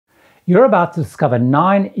You're about to discover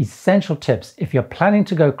 9 essential tips if you're planning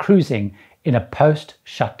to go cruising in a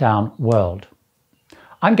post-shutdown world.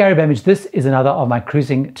 I'm Gary Bembridge. This is another of my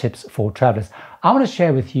cruising tips for travelers. I want to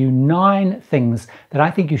share with you 9 things that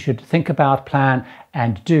I think you should think about, plan,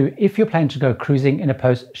 and do if you're planning to go cruising in a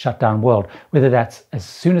post-shutdown world, whether that's as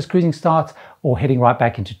soon as cruising starts or heading right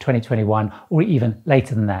back into 2021 or even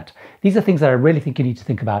later than that. These are things that I really think you need to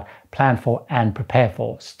think about, plan for, and prepare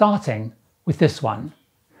for, starting with this one.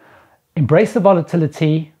 Embrace the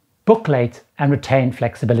volatility, book late, and retain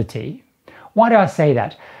flexibility. Why do I say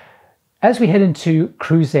that? As we head into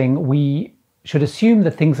cruising, we should assume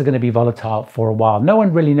that things are going to be volatile for a while. No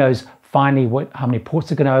one really knows finally how many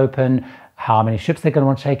ports are going to open, how many ships they're going to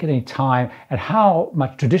want to take at any time, and how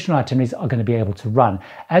much traditional itineraries are going to be able to run.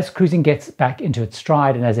 As cruising gets back into its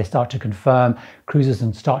stride and as they start to confirm cruises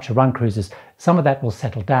and start to run cruises, some of that will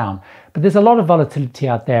settle down. But there's a lot of volatility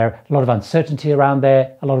out there, a lot of uncertainty around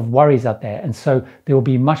there, a lot of worries out there. And so there will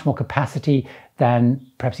be much more capacity than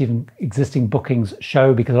perhaps even existing bookings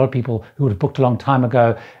show, because a lot of people who would have booked a long time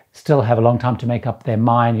ago still have a long time to make up their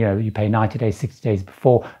mind. You know, you pay 90 days, 60 days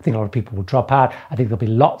before. I think a lot of people will drop out. I think there'll be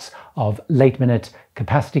lots of late minute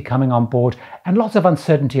capacity coming on board and lots of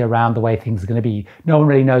uncertainty around the way things are going to be. No one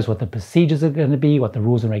really knows what the procedures are going to be, what the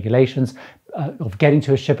rules and regulations of getting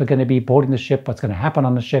to a ship are going to be, boarding the ship, what's going to happen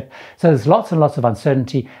on the ship. So there's lots and lots of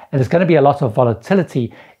uncertainty, and there's going to be a lot of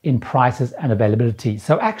volatility in prices and availability.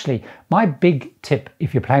 So actually, my big tip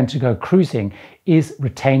if you're planning to go cruising is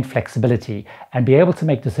retain flexibility and be able to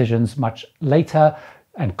make decisions much later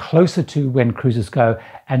and closer to when cruises go,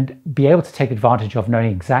 and be able to take advantage of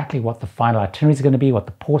knowing exactly what the final itineraries are going to be, what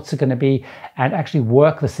the ports are going to be, and actually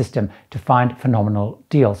work the system to find phenomenal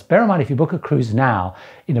deals. Bear in mind, if you book a cruise now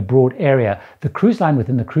in a broad area, the cruise line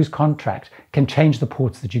within the cruise contract can change the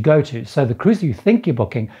ports that you go to. So the cruise that you think you're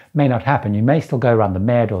booking may not happen. You may still go around the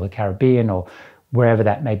Med or the Caribbean or wherever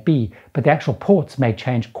that may be, but the actual ports may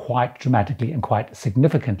change quite dramatically and quite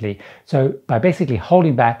significantly. So by basically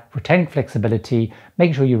holding back, retaining flexibility,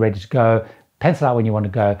 making sure you're ready to go, pencil out when you want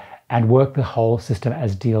to go, and work the whole system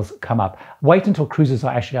as deals come up. Wait until cruises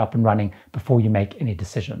are actually up and running before you make any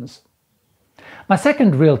decisions. My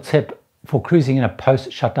second real tip for cruising in a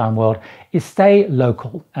post-shutdown world is stay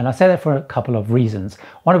local. And I say that for a couple of reasons.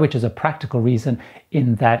 One of which is a practical reason,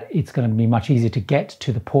 in that it's going to be much easier to get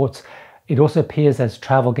to the ports. It also appears as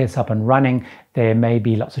travel gets up and running, there may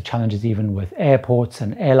be lots of challenges even with airports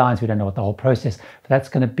and airlines. We don't know what the whole process for that's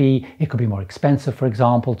going to be. It could be more expensive, for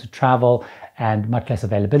example, to travel, and much less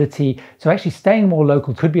availability. So actually staying more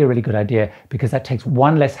local could be a really good idea, because that takes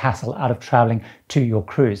one less hassle out of traveling to your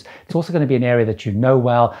cruise. It's also going to be an area that you know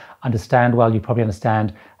well, understand well. You probably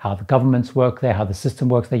understand how the governments work there, how the system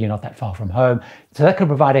works there. You're not that far from home. So that can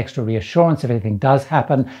provide extra reassurance if anything does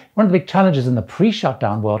happen. One of the big challenges in the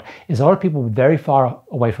pre-shutdown world is a lot of people were very far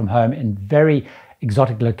away from home in very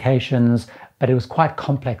exotic locations, but it was quite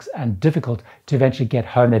complex and difficult to eventually get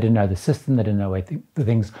home. They didn't know the system, they didn't know where the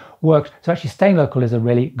things worked. So actually staying local is a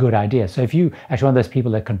really good idea. So if you actually one of those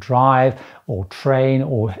people that can drive or train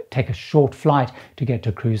or take a short flight to get to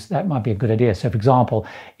a cruise, that might be a good idea. So for example,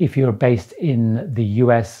 if you're based in the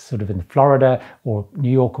US, sort of in Florida or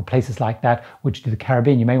New York or places like that, which do the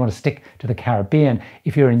Caribbean, you may want to stick to the Caribbean.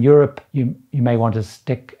 If you're in Europe, you may want to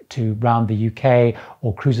stick to around the UK,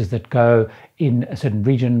 or cruises that go in a certain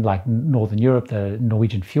region like Northern Europe, the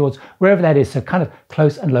Norwegian fjords, wherever that is. So kind of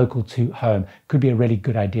close and local to home could be a really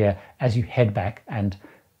good idea as you head back and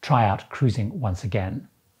try out cruising once again.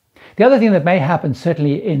 The other thing that may happen,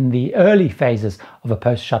 certainly in the early phases of a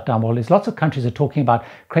post-shutdown world, is lots of countries are talking about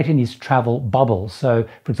creating these travel bubbles. So,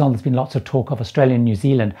 for example, there's been lots of talk of Australia and New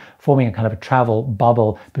Zealand forming a kind of a travel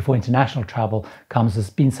bubble before international travel comes.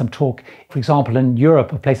 There's been some talk, for example, in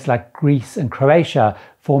Europe, of places like Greece and Croatia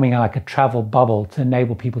forming like a travel bubble to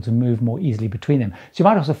enable people to move more easily between them. So you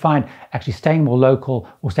might also find actually staying more local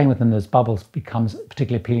or staying within those bubbles becomes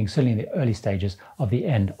particularly appealing, certainly in the early stages of the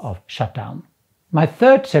end of shutdown. My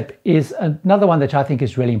third tip is another one that I think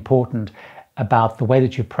is really important about the way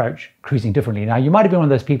that you approach cruising differently. Now, you might have been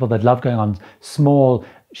one of those people that love going on small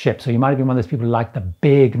ships, or you might have been one of those people who like the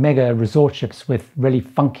big mega resort ships with really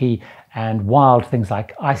funky and wild things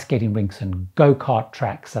like ice skating rinks and go-kart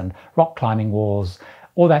tracks and rock climbing walls,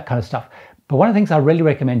 all that kind of stuff. But one of the things I really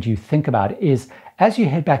recommend you think about is, as you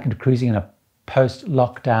head back into cruising in a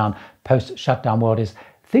post-lockdown, post-shutdown world, is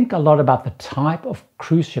think a lot about the type of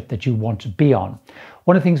cruise ship that you want to be on.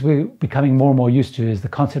 One of the things we're becoming more and more used to is the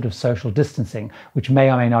concept of social distancing, which may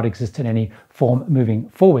or may not exist in any form moving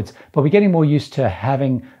forwards. But we're getting more used to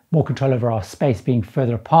having more control over our space, being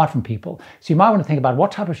further apart from people. So you might want to think about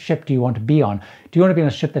what type of ship do you want to be on? Do you want to be on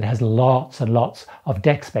a ship that has lots and lots of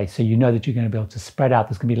deck space, so you know that you're going to be able to spread out,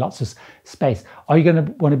 there's going to be lots of space? Are you going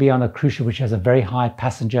to want to be on a cruise ship which has a very high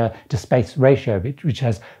passenger to space ratio, which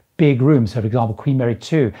has big rooms? So for example, Queen Mary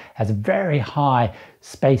 2 has a very high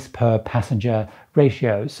space per passenger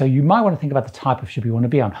ratio. So you might want to think about the type of ship you want to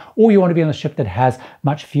be on. Or you want to be on a ship that has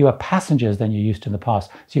much fewer passengers than you're used to in the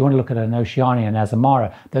past. So you want to look at an Oceania and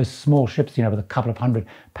Azamara, those small ships, with a couple of hundred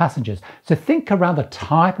passengers. So think around the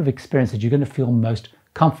type of experience that you're going to feel most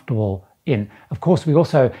comfortable in. Of course, we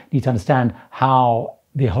also need to understand how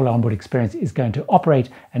the whole onboard experience is going to operate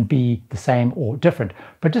and be the same or different.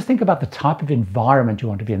 But just think about the type of environment you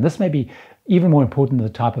want to be in. This may be even more important than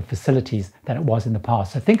the type of facilities than it was in the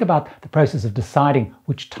past. So think about the process of deciding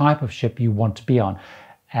which type of ship you want to be on,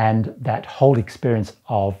 and that whole experience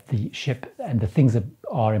of the ship and the things that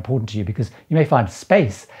are important to you, because you may find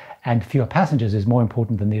space and fewer passengers is more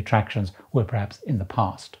important than the attractions were perhaps in the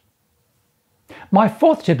past. My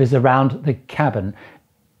fourth tip is around the cabin.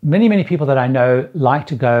 Many people that I know like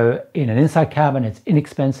to go in an inside cabin. It's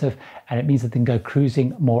inexpensive and it means that they can go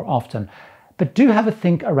cruising more often. But do have a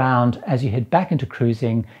think around, as you head back into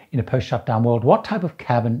cruising in a post-shutdown world, what type of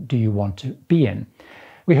cabin do you want to be in?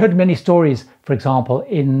 We heard many stories, for example,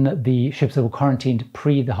 in the ships that were quarantined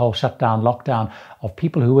pre the whole shutdown, lockdown, of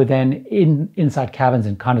people who were then inside cabins,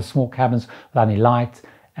 in kind of small cabins without any light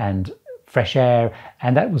and fresh air,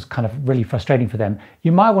 and that was kind of really frustrating for them.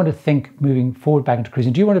 You might want to think, moving forward back into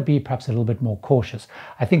cruising, do you want to be perhaps a little bit more cautious?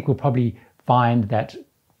 I think we'll probably find that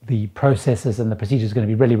the processes and the procedures are going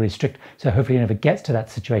to be really strict, so hopefully it never gets to that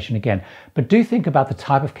situation again. But do think about the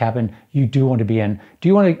type of cabin you do want to be in. Do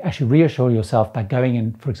you want to actually reassure yourself by going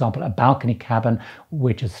in, for example, a balcony cabin,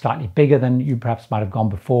 which is slightly bigger than you perhaps might have gone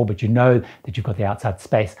before, but you know that you've got the outside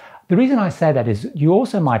space? The reason I say that is you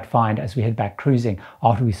also might find, as we head back cruising,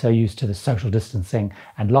 after we're so used to the social distancing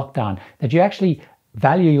and lockdown, that you actually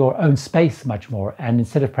value your own space much more. And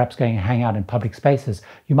instead of perhaps going and hang out in public spaces,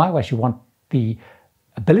 you might actually want the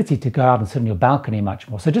ability to go out and sit on your balcony much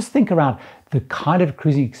more. So just think around the kind of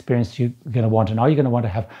cruising experience you're going to want, and are you going to want to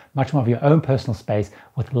have much more of your own personal space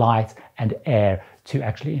with light and air to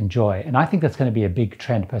actually enjoy? And I think that's going to be a big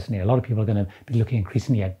trend personally. A lot of people are going to be looking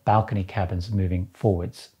increasingly at balcony cabins moving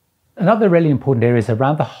forwards. Another really important area is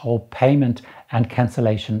around the whole payment and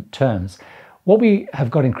cancellation terms. What we have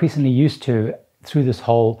got increasingly used to through this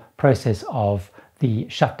whole process of the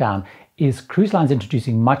shutdown is cruise lines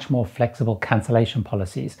introducing much more flexible cancellation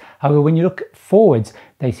policies. However, when you look forwards,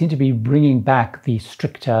 they seem to be bringing back the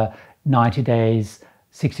stricter 90 days,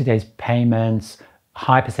 60 days payments,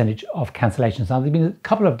 high percentage of cancellations. Now, there's been a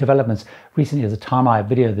couple of developments recently. There's a time I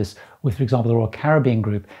videoed this with, for example, the Royal Caribbean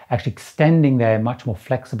Group actually extending their much more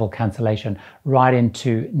flexible cancellation right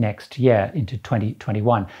into next year, into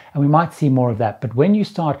 2021. And we might see more of that. But when you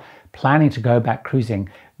start planning to go back cruising,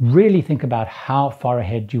 really think about how far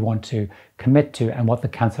ahead you want to commit to and what the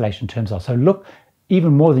cancellation terms are. So look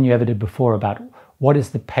even more than you ever did before about what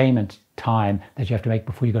is the payment time that you have to make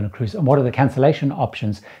before you go on a cruise, and what are the cancellation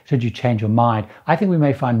options should you change your mind. I think we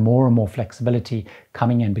may find more and more flexibility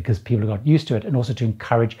coming in because people have got used to it, and also to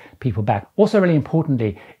encourage people back. Also, really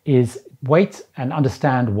importantly, is wait and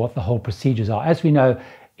understand what the whole procedures are. As we know,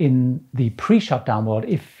 in the pre-shutdown world,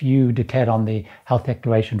 if you declared on the health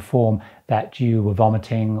declaration form that you were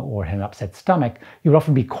vomiting or had an upset stomach, you would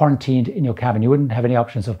often be quarantined in your cabin. You wouldn't have any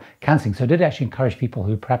options of cancelling. So it did actually encourage people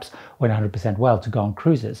who perhaps weren't 100% well to go on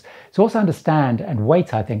cruises. So also understand and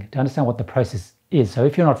wait, I think, to understand what the process is. So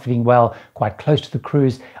if you're not feeling well quite close to the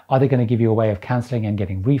cruise, are they going to give you a way of cancelling and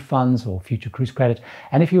getting refunds or future cruise credit?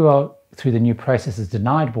 And if you are through the new processes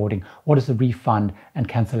denied boarding, what is the refund and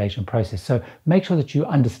cancellation process? So make sure that you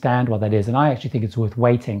understand what that is. And I actually think it's worth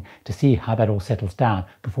waiting to see how that all settles down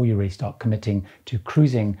before you really start committing to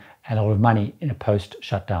cruising and a lot of money in a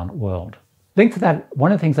post-shutdown world. Linked to that,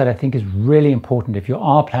 one of the things that I think is really important if you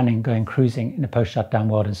are planning going cruising in a post-shutdown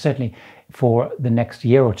world, and certainly for the next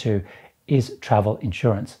year or two, is travel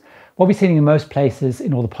insurance. What we're seeing in most places,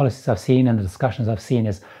 in all the policies I've seen and the discussions I've seen,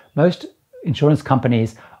 is most insurance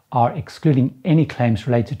companies are excluding any claims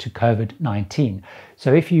related to COVID-19.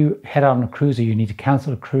 So if you head out on a cruise or you need to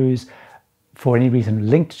cancel a cruise for any reason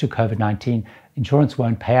linked to COVID-19, insurance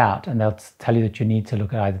won't pay out, and they'll tell you that you need to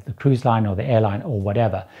look at either the cruise line or the airline or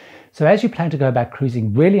whatever. So as you plan to go back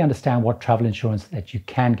cruising, really understand what travel insurance that you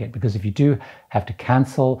can get, because if you do have to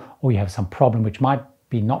cancel or you have some problem which might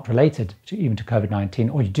be not related to even to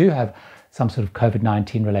COVID-19, or you do have some sort of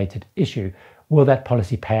COVID-19 related issue, will that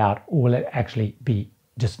policy pay out, or will it actually be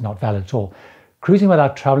just not valid at all? Cruising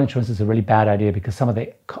without travel insurance is a really bad idea because some of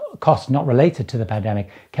the costs not related to the pandemic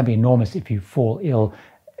can be enormous if you fall ill,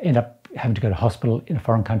 end up having to go to hospital in a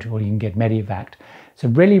foreign country, or you can get medevac. So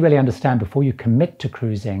really understand before you commit to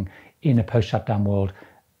cruising in a post-shutdown world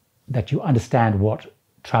that you understand what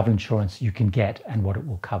travel insurance you can get and what it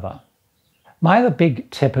will cover. My other big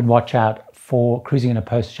tip and watch out for cruising in a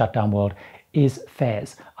post-shutdown world is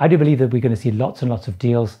fares. I do believe that we're going to see lots and lots of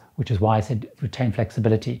deals, which is why I said retain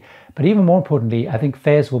flexibility. But even more importantly, I think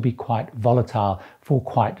fares will be quite volatile for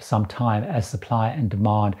quite some time as supply and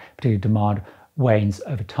demand, particularly demand, wanes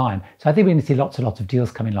over time. So I think we're going to see lots and lots of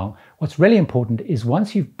deals coming along. What's really important is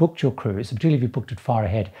once you've booked your cruise, particularly if you've booked it far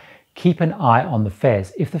ahead, keep an eye on the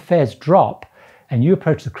fares. If the fares drop and you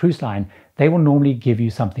approach the cruise line, they will normally give you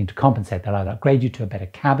something to compensate. They'll either upgrade you to a better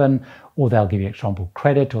cabin, or they'll give you extra onboard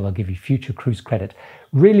credit, or they'll give you future cruise credit.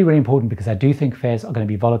 Really important, because I do think fares are going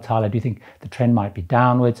to be volatile. I do think the trend might be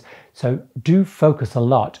downwards. So do focus a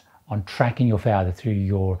lot on tracking your fare either through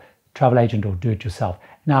your travel agent or do it yourself.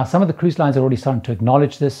 Now, some of the cruise lines are already starting to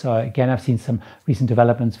acknowledge this. So again, I've seen some recent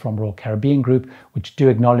developments from Royal Caribbean Group, which do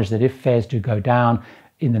acknowledge that if fares do go down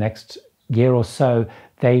in the next year or so,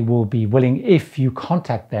 they will be willing, if you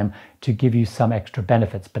contact them, to give you some extra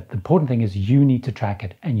benefits. But the important thing is you need to track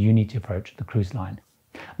it and you need to approach the cruise line.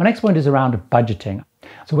 My next point is around budgeting.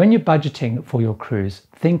 So when you're budgeting for your cruise,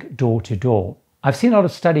 think door to door. I've seen a lot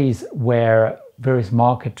of studies where various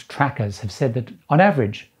market trackers have said that on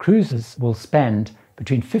average, cruisers will spend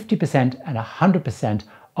between 50% and 100%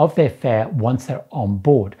 of their fare once they're on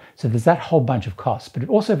board. So there's that whole bunch of costs. But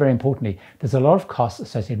also, very importantly, there's a lot of costs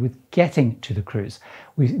associated with getting to the cruise.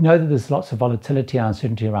 We know that there's lots of volatility and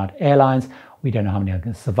uncertainty around airlines. We don't know how many are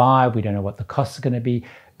going to survive. We don't know what the costs are going to be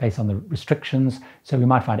based on the restrictions. So we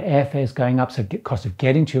might find airfares going up, so cost of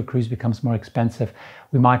getting to your cruise becomes more expensive.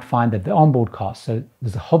 We might find that the onboard costs, so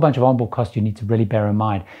there's a whole bunch of onboard costs you need to really bear in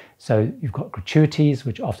mind. So you've got gratuities,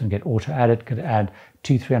 which often get auto-added, could add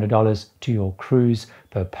 $200-300 to your cruise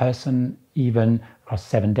per person, even across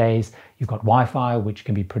 7 days. You've got Wi-Fi, which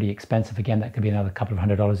can be pretty expensive. Again, that could be another couple of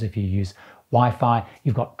 $100 if you use Wi-Fi.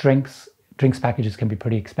 You've got drinks. Drinks packages can be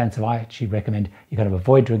pretty expensive. I actually recommend you kind of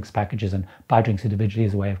avoid drinks packages and buy drinks individually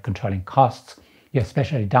as a way of controlling costs. You have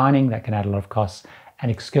specialty dining, that can add a lot of costs, and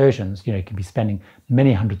excursions. You can be spending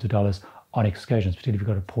many hundreds of dollars on excursions, particularly if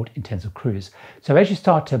you've got a port-intensive cruise. So as you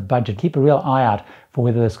start to budget, keep a real eye out for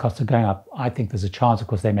whether those costs are going up. I think there's a chance, of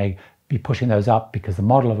course, they may be pushing those up, because the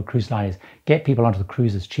model of a cruise line is get people onto the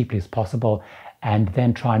cruise as cheaply as possible and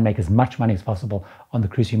then try and make as much money as possible on the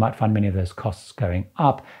cruise. You might find many of those costs going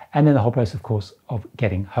up. And then the whole process, of course, of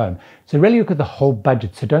getting home. So really look at the whole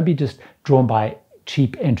budget. So don't be just drawn by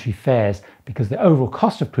cheap entry fares, because the overall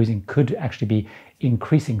cost of cruising could actually be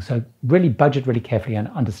increasing. So really budget really carefully and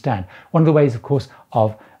understand. One of the ways, of course,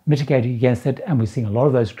 of mitigating against it, and we're seeing a lot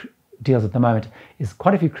of those deals at the moment, is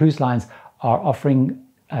quite a few cruise lines are offering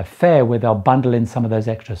a fare where they'll bundle in some of those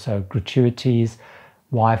extras. So gratuities,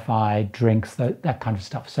 Wi-Fi, drinks, that kind of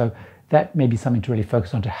stuff. So that may be something to really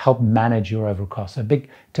focus on to help manage your overall costs. So a big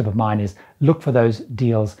tip of mine is look for those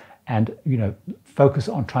deals and focus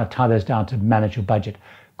on trying to tie those down to manage your budget.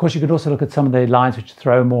 Of course, you could also look at some of the lines which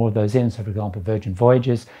throw more of those in. So for example, Virgin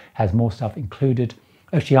Voyages has more stuff included.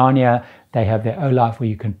 Oceania, they have their O-Life where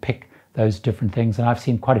you can pick those different things. And I've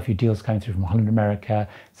seen quite a few deals coming through from Holland America,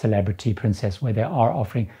 Celebrity, Princess, where they are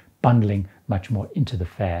offering bundling much more into the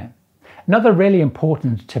fare. Another really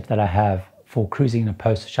important tip that I have for cruising in a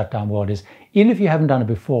post-shutdown world is, even if you haven't done it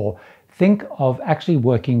before, think of actually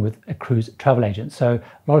working with a cruise travel agent. So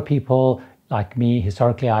a lot of people like me,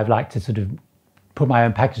 historically, I've liked to sort of put my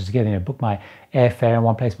own packages together, book my airfare in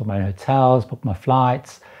one place, book my own hotels, book my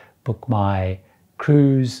flights, book my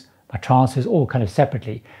cruise, my transfers, all kind of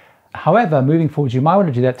separately. However, moving forward, you might want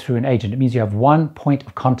to do that through an agent. It means you have one point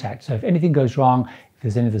of contact. So if anything goes wrong, if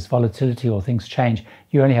there's any of this volatility or things change,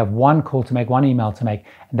 you only have one call to make, one email to make,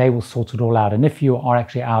 and they will sort it all out. And if you are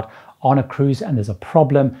actually out on a cruise and there's a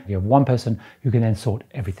problem, you have one person who can then sort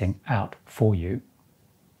everything out for you.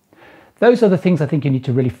 Those are the things I think you need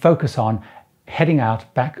to really focus on heading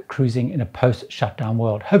out back cruising in a post-shutdown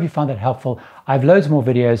world. Hope you found that helpful. I have loads more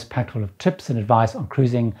videos packed full of tips and advice on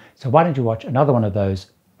cruising, so why don't you watch another one of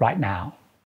those right now?